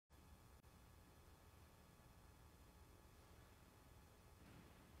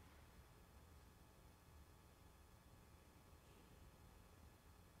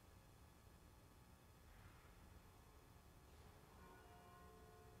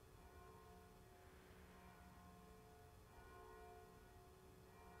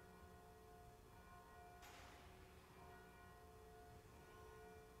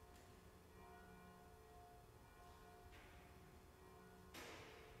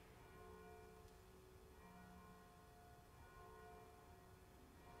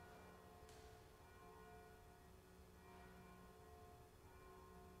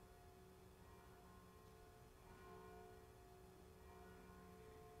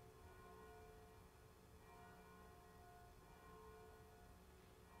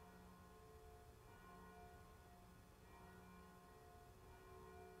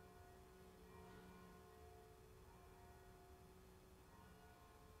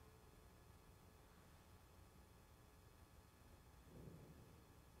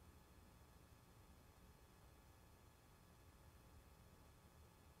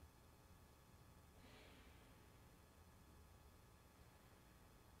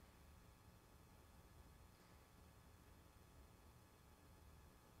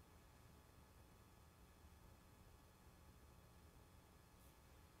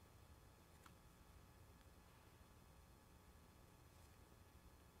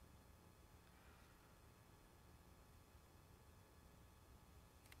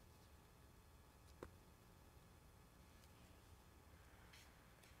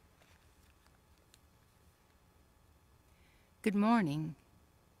Good morning.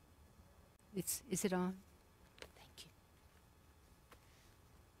 Is it on? Thank you.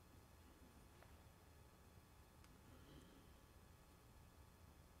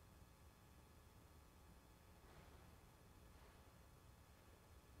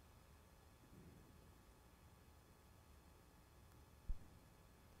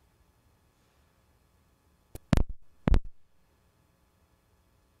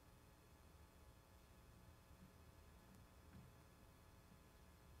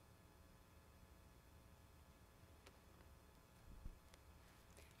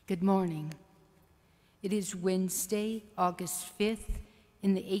 Good morning. It is Wednesday, August 5th,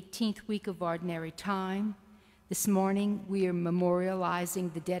 in the 18th week of Ordinary Time. This morning, we are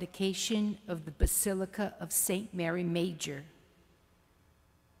memorializing the dedication of the Basilica of St. Mary Major.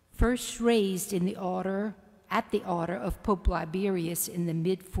 First raised at the order of Pope Liberius in the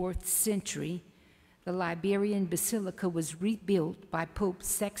mid-4th century, the Liberian Basilica was rebuilt by Pope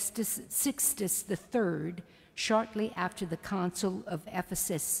Sixtus III shortly after the Council of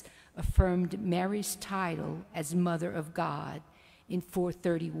Ephesus affirmed Mary's title as Mother of God in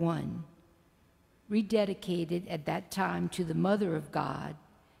 431. Rededicated at that time to the Mother of God,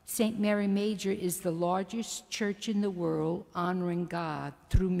 St. Mary Major is the largest church in the world honoring God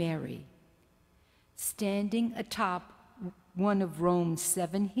through Mary. Standing atop one of Rome's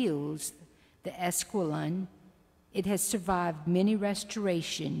 7 hills, the Esquiline, it has survived many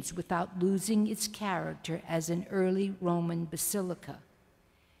restorations without losing its character as an early Roman basilica.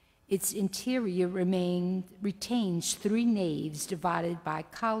 Its interior retains 3 naves divided by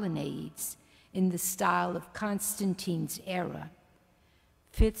colonnades in the style of Constantine's era.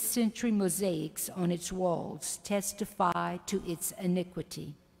 5th century mosaics on its walls testify to its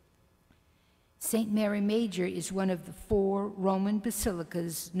antiquity. St. Mary Major is one of the 4 Roman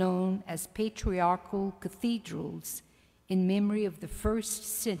basilicas known as patriarchal cathedrals in memory of the first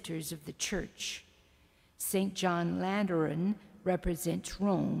centers of the Church. St. John Lateran represents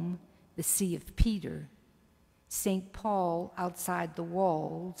Rome, the See of Peter. St. Paul outside the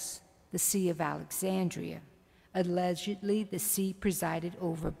walls, the See of Alexandria, allegedly the see presided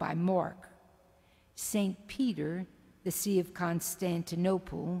over by Mark. St. Peter, the See of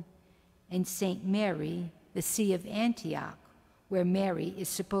Constantinople, and St. Mary, the See of Antioch, where Mary is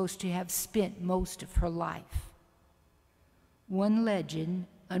supposed to have spent most of her life. One legend,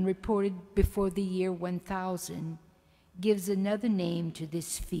 unreported before the year 1000, gives another name to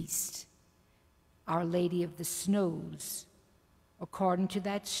this feast, Our Lady of the Snows. According to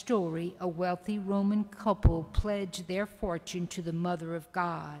that story, a wealthy Roman couple pledged their fortune to the Mother of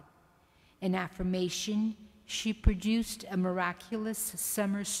God. In affirmation, she produced a miraculous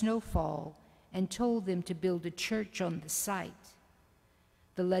summer snowfall and told them to build a church on the site.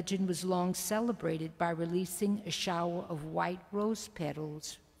 The legend was long celebrated by releasing a shower of white rose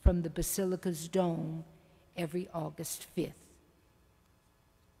petals from the basilica's dome every August 5th.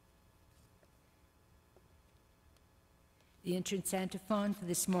 The entrance antiphon for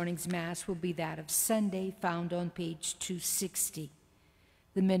this morning's Mass will be that of Sunday, found on page 260.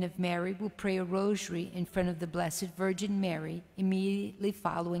 The men of Mary will pray a rosary in front of the Blessed Virgin Mary immediately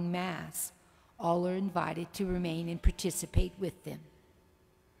following Mass. All are invited to remain and participate with them.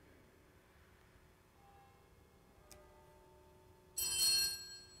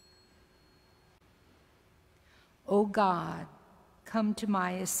 O God, come to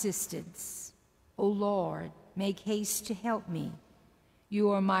my assistance. O Lord, make haste to help me.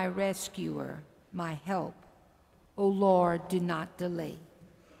 You are my rescuer, my help. O Lord, do not delay.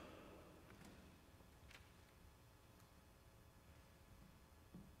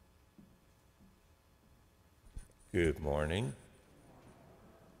 Good morning.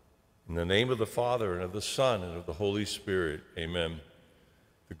 In the name of the Father, and of the Son, and of the Holy Spirit, amen.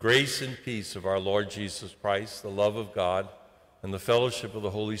 The grace and peace of our Lord Jesus Christ, the love of God, and the fellowship of the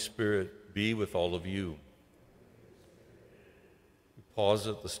Holy Spirit be with all of you. We pause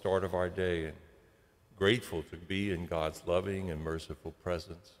at the start of our day and grateful to be in God's loving and merciful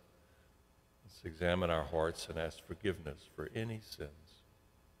presence. Let's examine our hearts and ask forgiveness for any sins.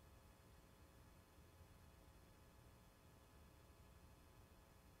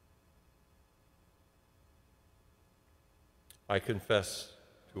 I confess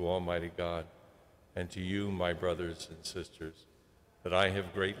to Almighty God and to you, my brothers and sisters, that I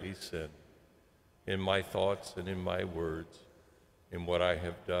have greatly sinned in my thoughts and in my words, in what I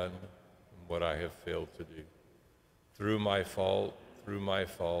have done and what I have failed to do. Through my fault, through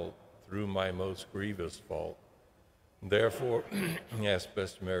my most grievous fault. Therefore, ask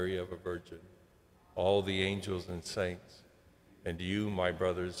Blessed Mary of a Virgin, all the angels and saints, and you, my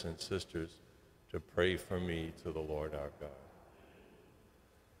brothers and sisters, to pray for me to the Lord our God.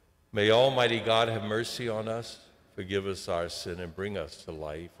 May Almighty God have mercy on us, forgive us our sin, and bring us to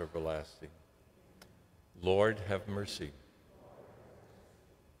life everlasting. Lord, have mercy.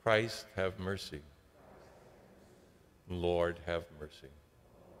 Christ, have mercy. Lord, have mercy.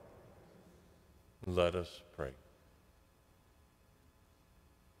 Let us pray.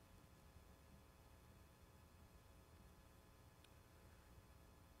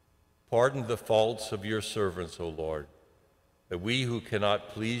 Pardon the faults of your servants, O Lord, that we who cannot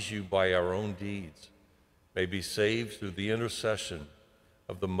please you by our own deeds may be saved through the intercession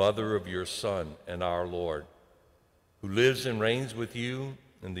of the mother of your Son and our Lord, who lives and reigns with you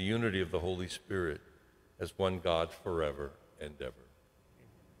in the unity of the Holy Spirit, as one God forever and ever.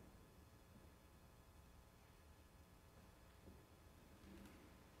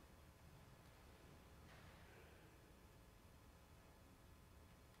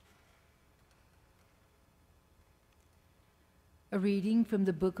 A reading from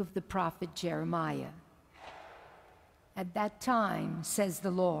the book of the prophet Jeremiah. At that time, says the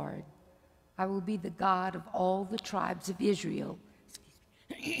Lord, I will be the God of all the tribes of Israel,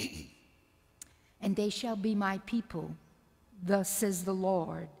 and they shall be my people. Thus says the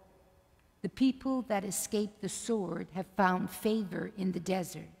Lord, the people that escaped the sword have found favor in the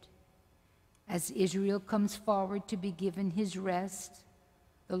desert. As Israel comes forward to be given his rest,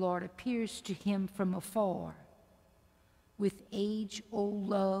 the Lord appears to him from afar. With age-old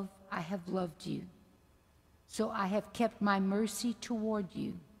love I have loved you, so I have kept my mercy toward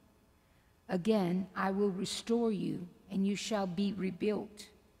you. Again I will restore you, and you shall be rebuilt,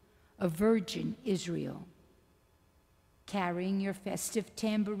 a virgin Israel. Carrying your festive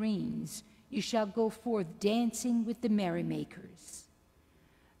tambourines, you shall go forth dancing with the merrymakers.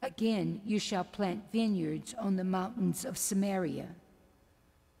 Again you shall plant vineyards on the mountains of Samaria.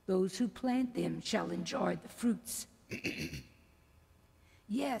 Those who plant them shall enjoy the fruits.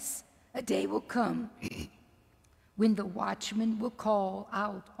 Yes, a day will come when the watchman will call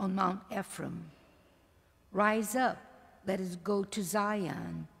out on Mount Ephraim, rise up, let us go to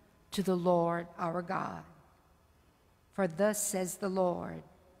Zion, to the Lord our God. For thus says the Lord,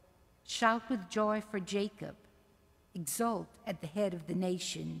 shout with joy for Jacob, exult at the head of the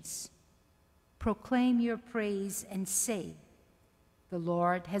nations. Proclaim your praise and say, the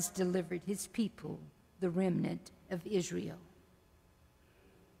Lord has delivered his people, the remnant of Israel.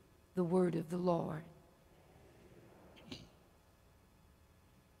 The word of the Lord.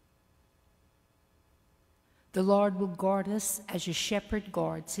 The Lord will guard us as a shepherd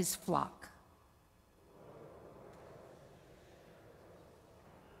guards his flock.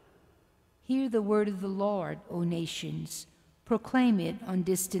 Hear the word of the Lord, O nations. Proclaim it on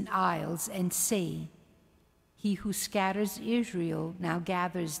distant isles and say, he who scatters Israel now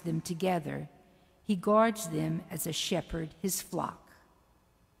gathers them together. He guards them as a shepherd his flock.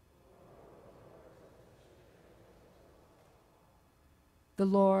 The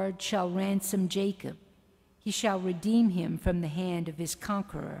Lord shall ransom Jacob. He shall redeem him from the hand of his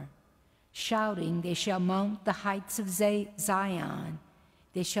conqueror. Shouting, they shall mount the heights of Zion.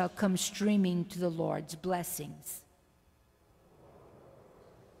 They shall come streaming to the Lord's blessings.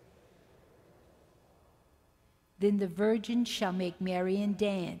 Then the virgins shall make merry and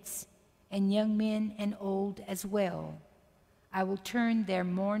dance, and young men and old as well. I will turn their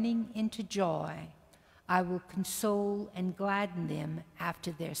mourning into joy. I will console and gladden them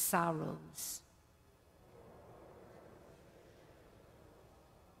after their sorrows.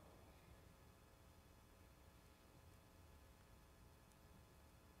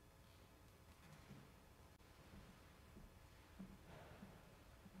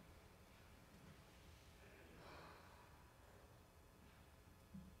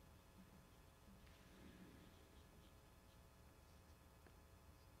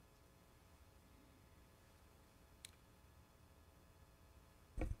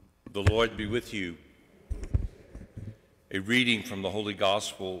 The Lord be with you. A reading from the Holy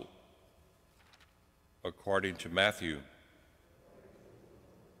Gospel according to Matthew.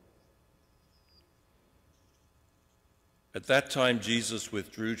 At that time Jesus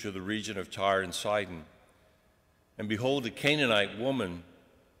withdrew to the region of Tyre and Sidon, and behold, a Canaanite woman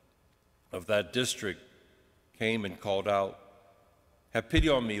of that district came and called out, have pity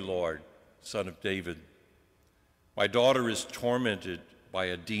on me, Lord, Son of David. My daughter is tormented by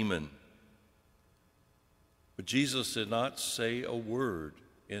a demon. But Jesus did not say a word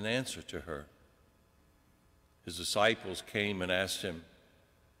in answer to her. His disciples came and asked him,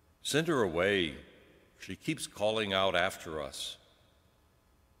 send her away, she keeps calling out after us.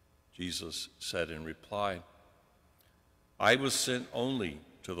 Jesus said in reply, I was sent only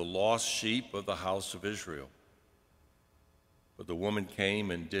to the lost sheep of the house of Israel. But the woman came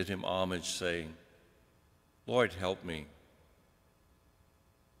and did him homage, saying, "Lord, help me."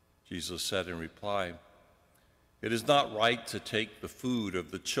 Jesus said in reply, "It is not right to take the food of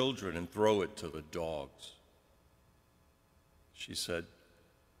the children and throw it to the dogs." She said,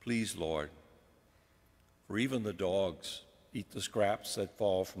 "Please, Lord, for even the dogs eat the scraps that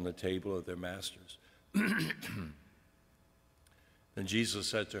fall from the table of their masters." Then Jesus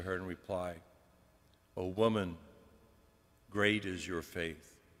said to her in reply, "O woman, great is your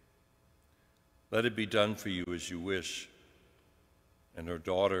faith. Let it be done for you as you wish." And her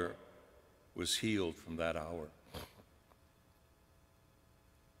daughter was healed from that hour.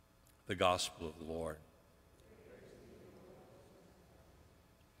 The Gospel of the Lord.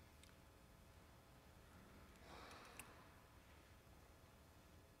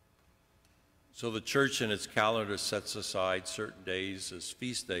 So the church in its calendar sets aside certain days as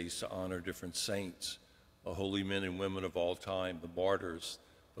feast days to honor different saints, the holy men and women of all time, the martyrs,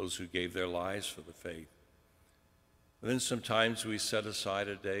 those who gave their lives for the faith. And then sometimes we set aside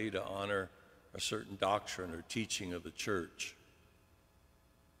a day to honor a certain doctrine or teaching of the church.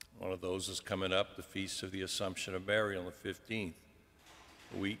 One of those is coming up, the Feast of the Assumption of Mary on the 15th.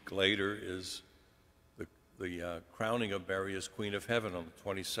 A week later is the crowning of Mary as Queen of Heaven on the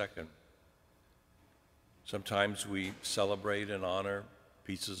 22nd. Sometimes we celebrate and honor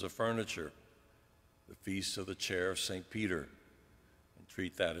pieces of furniture, the Feast of the Chair of St. Peter, and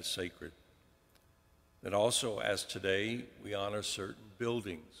treat that as sacred. And also, as today, we honor certain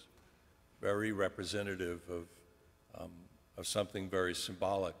buildings, very representative of something very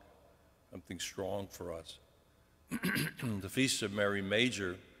symbolic, something strong for us. The Feast of Mary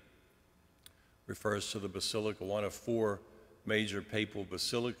Major refers to the basilica, one of four major papal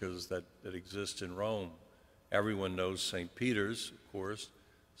basilicas that exist in Rome. Everyone knows St. Peter's, of course,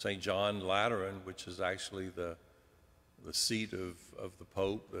 St. John Lateran, which is actually the seat of the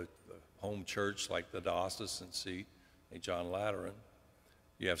Pope, the home church like the diocesan seat, St. John Lateran.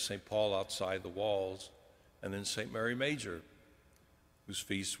 You have St. Paul outside the walls, and then St. Mary Major, whose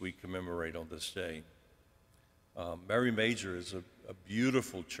feast we commemorate on this day. Mary Major is a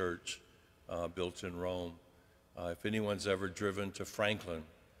beautiful church built in Rome. If anyone's ever driven to Franklin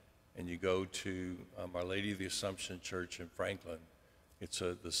and you go to Our Lady of the Assumption Church in Franklin,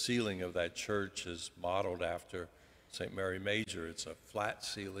 the ceiling of that church is modeled after St. Mary Major. It's a flat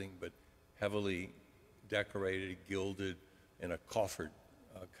ceiling, but heavily decorated, gilded, in a coffered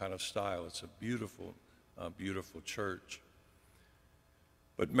kind of style. It's a beautiful, beautiful church.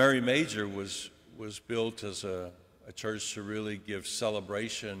 But Mary Major was built as a church to really give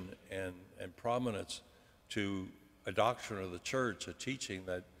celebration and prominence to a doctrine of the church, a teaching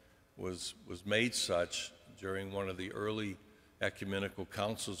that was made such during one of the early ecumenical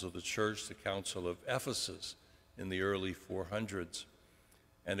councils of the church, the Council of Ephesus in the early 400s.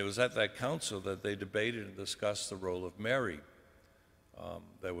 And it was at that council that they debated and discussed the role of Mary.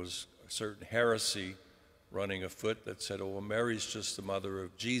 There was a certain heresy running afoot that said, "Oh, well, Mary's just the mother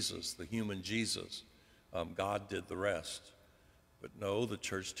of Jesus, the human Jesus. God did the rest." But no, the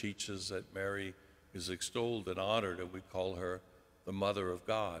church teaches that Mary is extolled and honored, and we call her the Mother of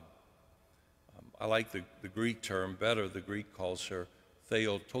God. I like the Greek term better. The Greek calls her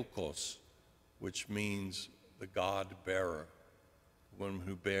Theotokos, which means the God-bearer, the one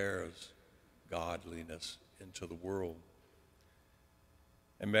who bears godliness into the world.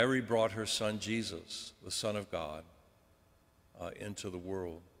 And Mary brought her son Jesus, the Son of God, into the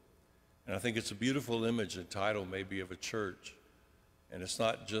world. And I think it's a beautiful image and title maybe of a church. And it's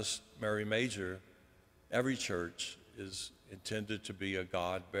not just Mary Major. Every church is intended to be a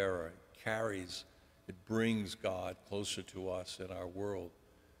God-bearer. It brings God closer to us in our world.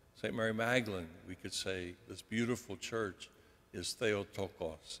 St. Mary Magdalen, we could say, this beautiful church is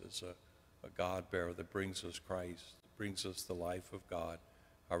Theotokos. It's a God-bearer that brings us Christ, brings us the life of God,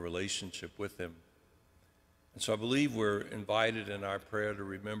 our relationship with him. And so I believe we're invited in our prayer to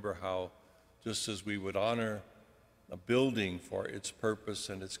remember how, just as we would honor a building for its purpose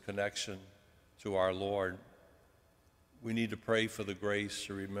and its connection to our Lord, we need to pray for the grace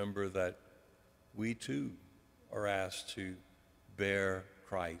to remember that we too are asked to bear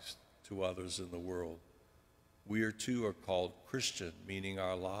Christ to others in the world. We too are called Christian, meaning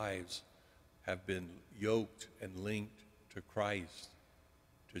our lives have been yoked and linked to Christ,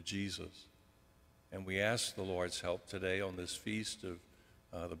 to Jesus. And we ask the Lord's help today on this feast of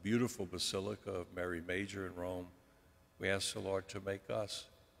the beautiful Basilica of Mary Major in Rome. We ask the Lord to make us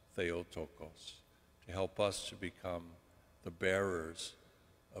Theotokos, to help us to become the bearers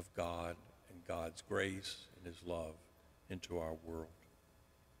of God and God's grace and his love into our world.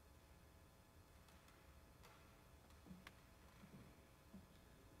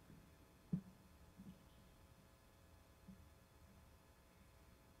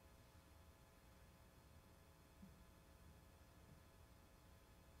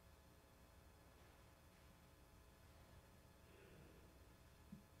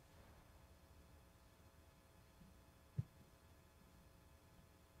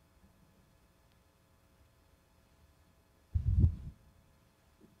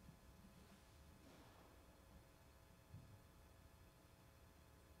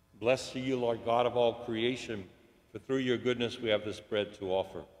 Blessed are you, Lord God of all creation, for through your goodness we have this bread to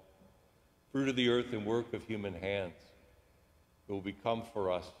offer, fruit of the earth and work of human hands. It will become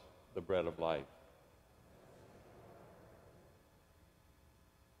for us the bread of life.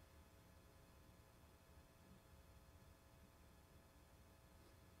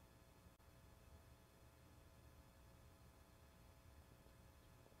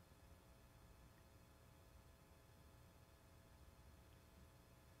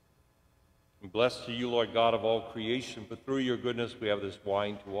 And blessed are you, Lord God of all creation, for through your goodness we have this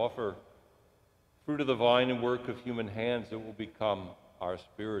wine to offer, fruit of the vine and work of human hands. It will become our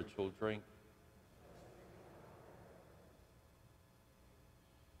spiritual drink.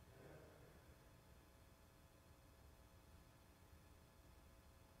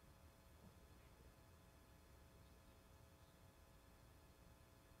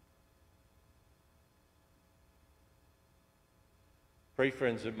 Pray,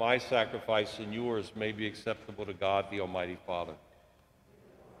 friends, that my sacrifice and yours may be acceptable to God, the Almighty Father.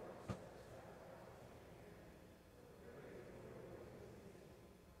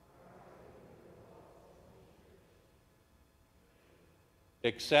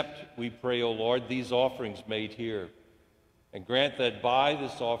 Accept, we pray, O Lord, these offerings made here, and grant that by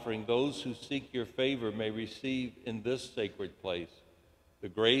this offering those who seek your favor may receive in this sacred place the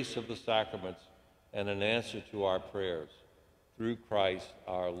grace of the sacraments and an answer to our prayers. Through Christ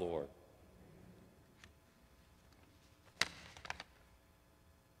our Lord.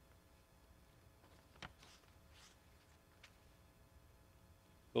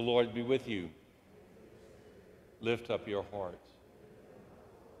 The Lord be with you. Lift up your hearts.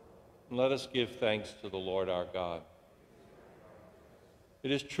 And let us give thanks to the Lord our God. It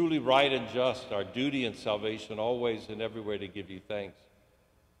is truly right and just, our duty and salvation, always and everywhere to give you thanks.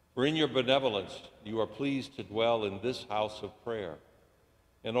 For in your benevolence you are pleased to dwell in this house of prayer,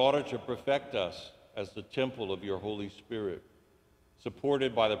 in order to perfect us as the temple of your Holy Spirit,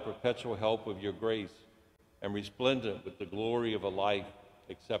 supported by the perpetual help of your grace, and resplendent with the glory of a life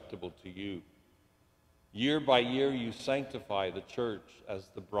acceptable to you. Year by year you sanctify the church as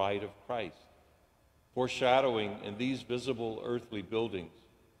the bride of Christ, foreshadowing in these visible earthly buildings,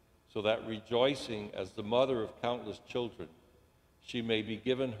 so that rejoicing as the mother of countless children, she may be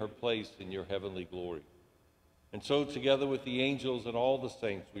given her place in your heavenly glory. And so, together with the angels and all the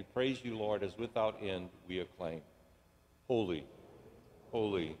saints, we praise you, Lord, as without end we acclaim. Holy,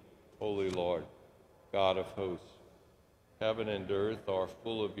 holy, holy Lord, God of hosts, heaven and earth are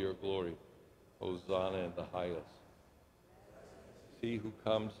full of your glory. Hosanna in the highest. He who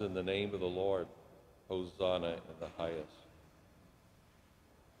comes in the name of the Lord, Hosanna in the highest.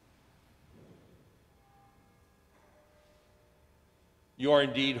 You are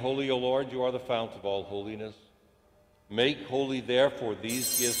indeed holy, O Lord. You are the fount of all holiness. Make holy, therefore,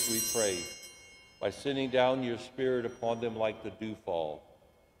 these gifts, we pray, by sending down your Spirit upon them like the dewfall,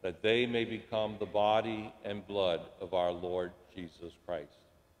 that they may become the body and blood of our Lord Jesus Christ.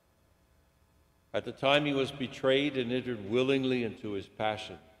 At the time he was betrayed and entered willingly into his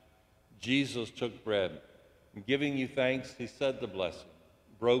passion, Jesus took bread, and giving you thanks, he said the blessing,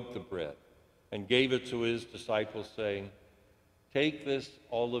 broke the bread, and gave it to his disciples, saying, "Take this,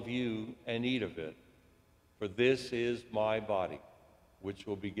 all of you, and eat of it, for this is my body, which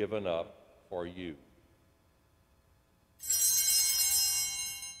will be given up for you."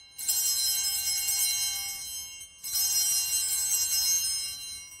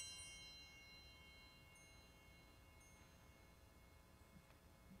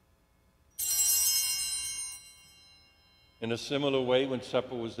 In a similar way, when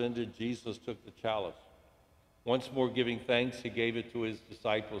supper was ended, Jesus took the chalice. Once more giving thanks, he gave it to his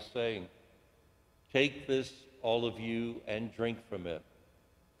disciples, saying, "Take this, all of you, and drink from it,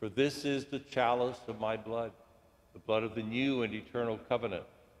 for this is the chalice of my blood, the blood of the new and eternal covenant,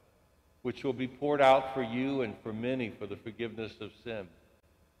 which will be poured out for you and for many for the forgiveness of sin.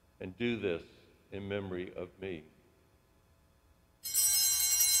 And do this in memory of me."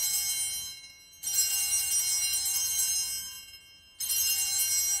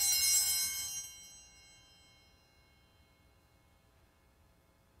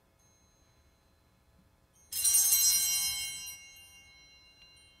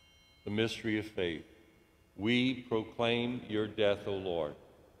 The mystery of faith. We proclaim your death, O Lord,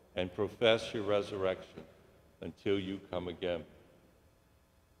 and profess your resurrection until you come again.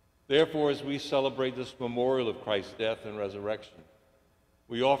 Therefore, as we celebrate this memorial of Christ's death and resurrection,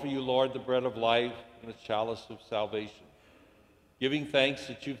 we offer you, Lord, the bread of life and the chalice of salvation, giving thanks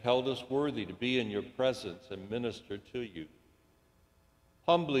that you've held us worthy to be in your presence and minister to you.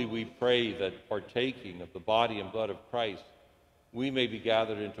 Humbly we pray that, partaking of the body and blood of Christ, we may be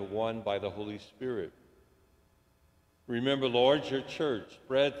gathered into one by the Holy Spirit. Remember, Lord, your church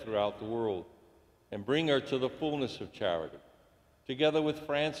spread throughout the world, and bring her to the fullness of charity, together with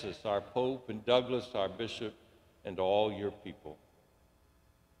Francis, our Pope, and Douglas, our Bishop, and all your people.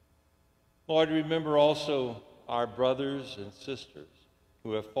 Lord, remember also our brothers and sisters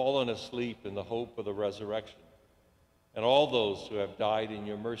who have fallen asleep in the hope of the resurrection, and all those who have died in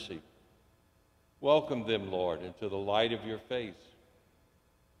your mercy. Welcome them, Lord, into the light of your face.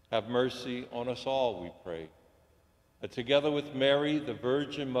 Have mercy on us all, we pray, that together with Mary, the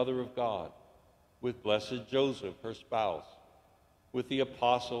Virgin Mother of God, with blessed Joseph, her spouse, with the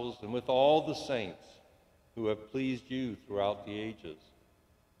apostles, and with all the saints who have pleased you throughout the ages,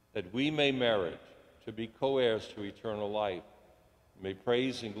 that we may merit to be co-heirs to eternal life, and may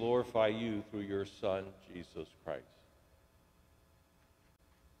praise and glorify you through your Son, Jesus Christ.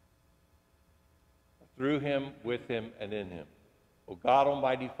 Through him, with him, and in him, O God,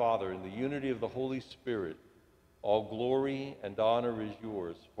 Almighty Father, in the unity of the Holy Spirit, all glory and honor is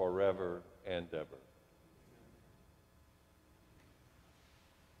yours forever and ever.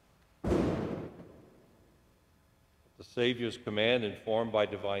 At the Savior's command, informed by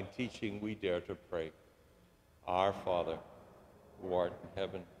divine teaching, we dare to pray. Our Father, who art in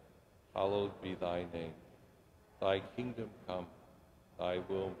heaven, hallowed be thy name. Thy kingdom come, thy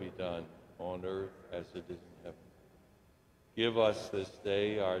will be done, on earth as it is in heaven. Give us this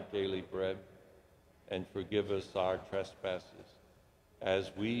day our daily bread, and forgive us our trespasses, as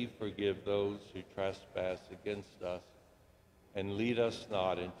we forgive those who trespass against us. And lead us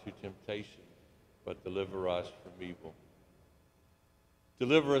not into temptation, but deliver us from evil.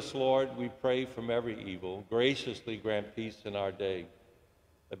 Deliver us, Lord, we pray, from every evil. Graciously grant peace in our day,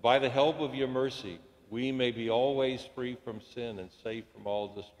 that by the help of your mercy we may be always free from sin and safe from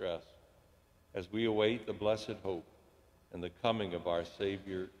all distress, as we await the blessed hope and the coming of our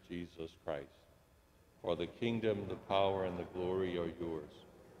Savior, Jesus Christ. For the kingdom, the power, and the glory are yours.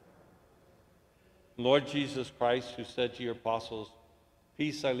 Lord Jesus Christ, who said to your apostles,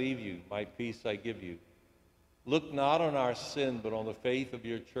 "Peace I leave you, my peace I give you," look not on our sin, but on the faith of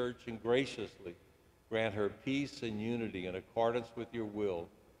your church, and graciously grant her peace and unity in accordance with your will,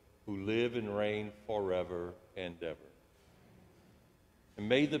 who live and reign forever and ever. And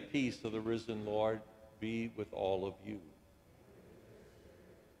may the peace of the risen Lord be with all of you.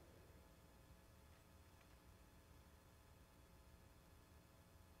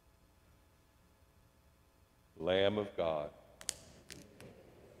 Lamb of God.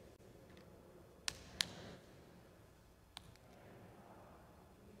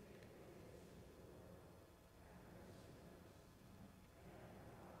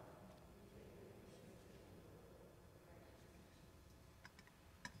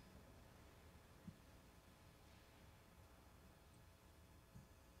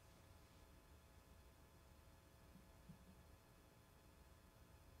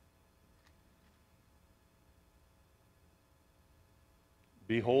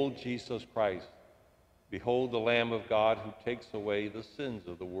 Behold Jesus Christ. Behold the Lamb of God who takes away the sins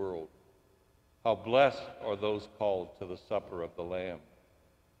of the world. How blessed are those called to the supper of the Lamb.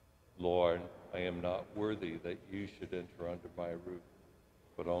 Lord, I am not worthy that you should enter under my roof,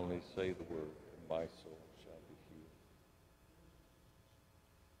 but only say the word, and my soul shall be healed.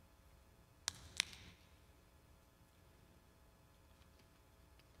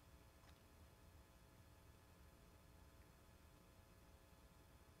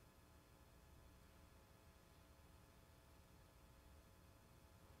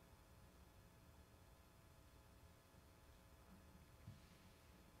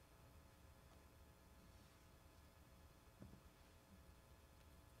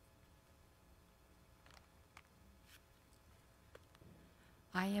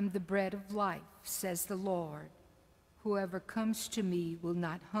 I am the bread of life, says the Lord. Whoever comes to me will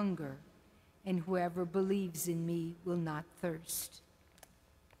not hunger, and whoever believes in me will not thirst.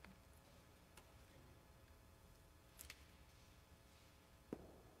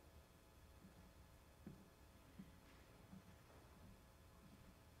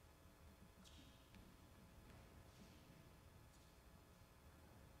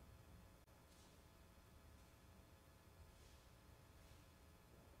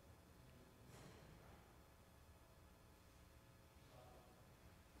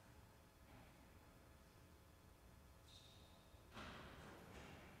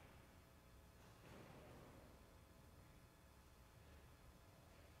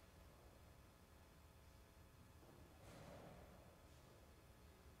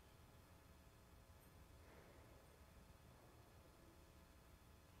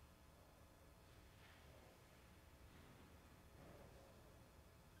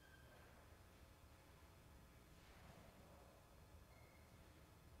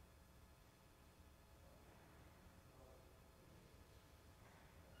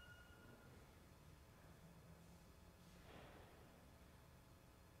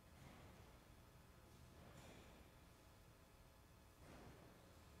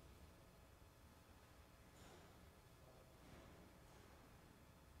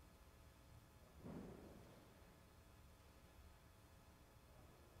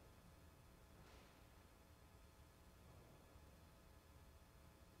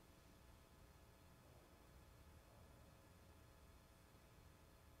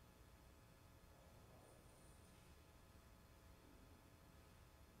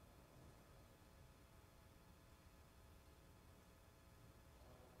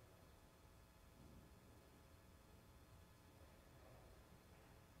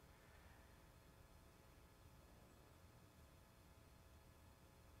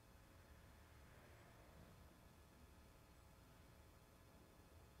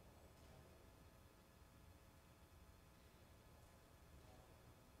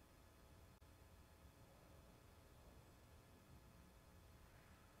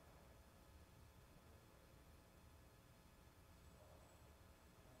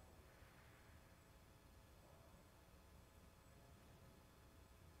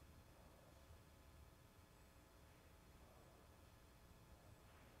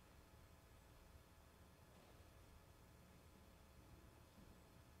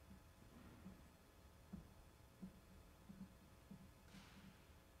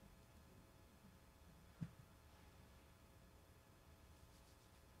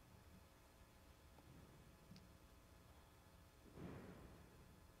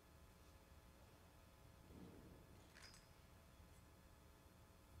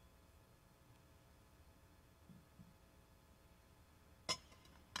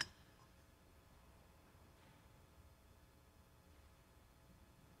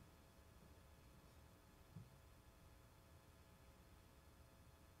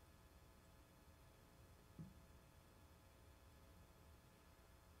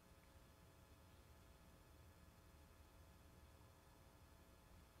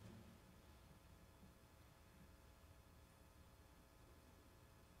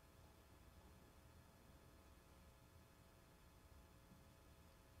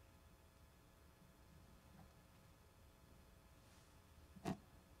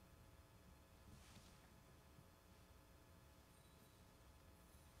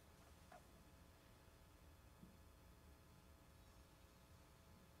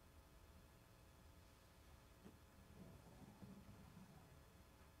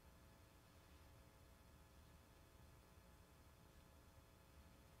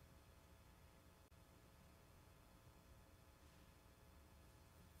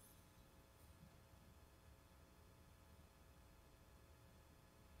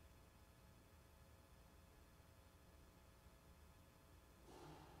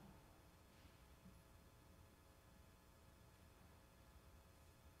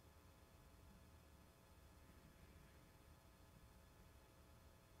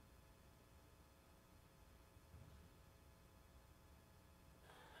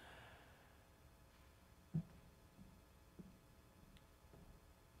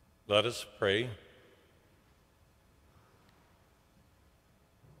 Let us pray.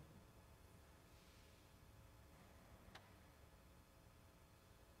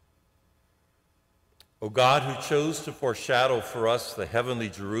 O God, who chose to foreshadow for us the heavenly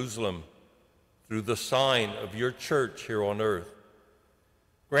Jerusalem through the sign of your church here on earth,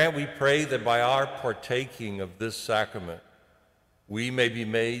 grant, we pray, that by our partaking of this sacrament, we may be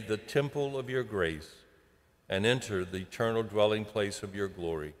made the temple of your grace and enter the eternal dwelling place of your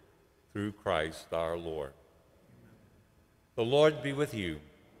glory through Christ our Lord. The Lord be with you.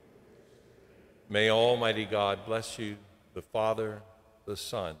 May Almighty God bless you, the Father, the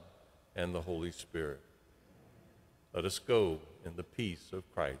Son, and the Holy Spirit. Let us go in the peace of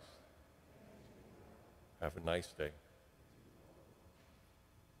Christ. Have a nice day.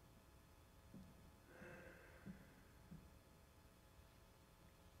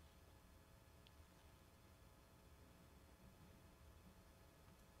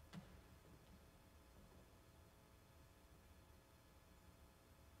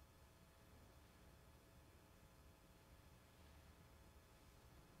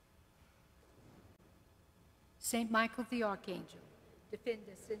 Saint Michael the Archangel, defend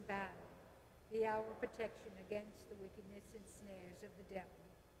us in battle. Be our protection against the wickedness and snares of the devil.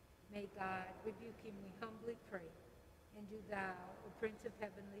 May God rebuke him, we humbly pray. And do thou, O Prince of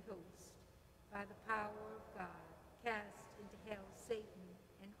heavenly hosts, by the power of God, cast into hell Satan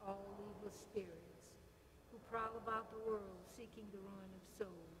and all evil spirits who prowl about the world seeking the ruin of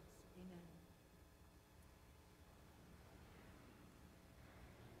souls.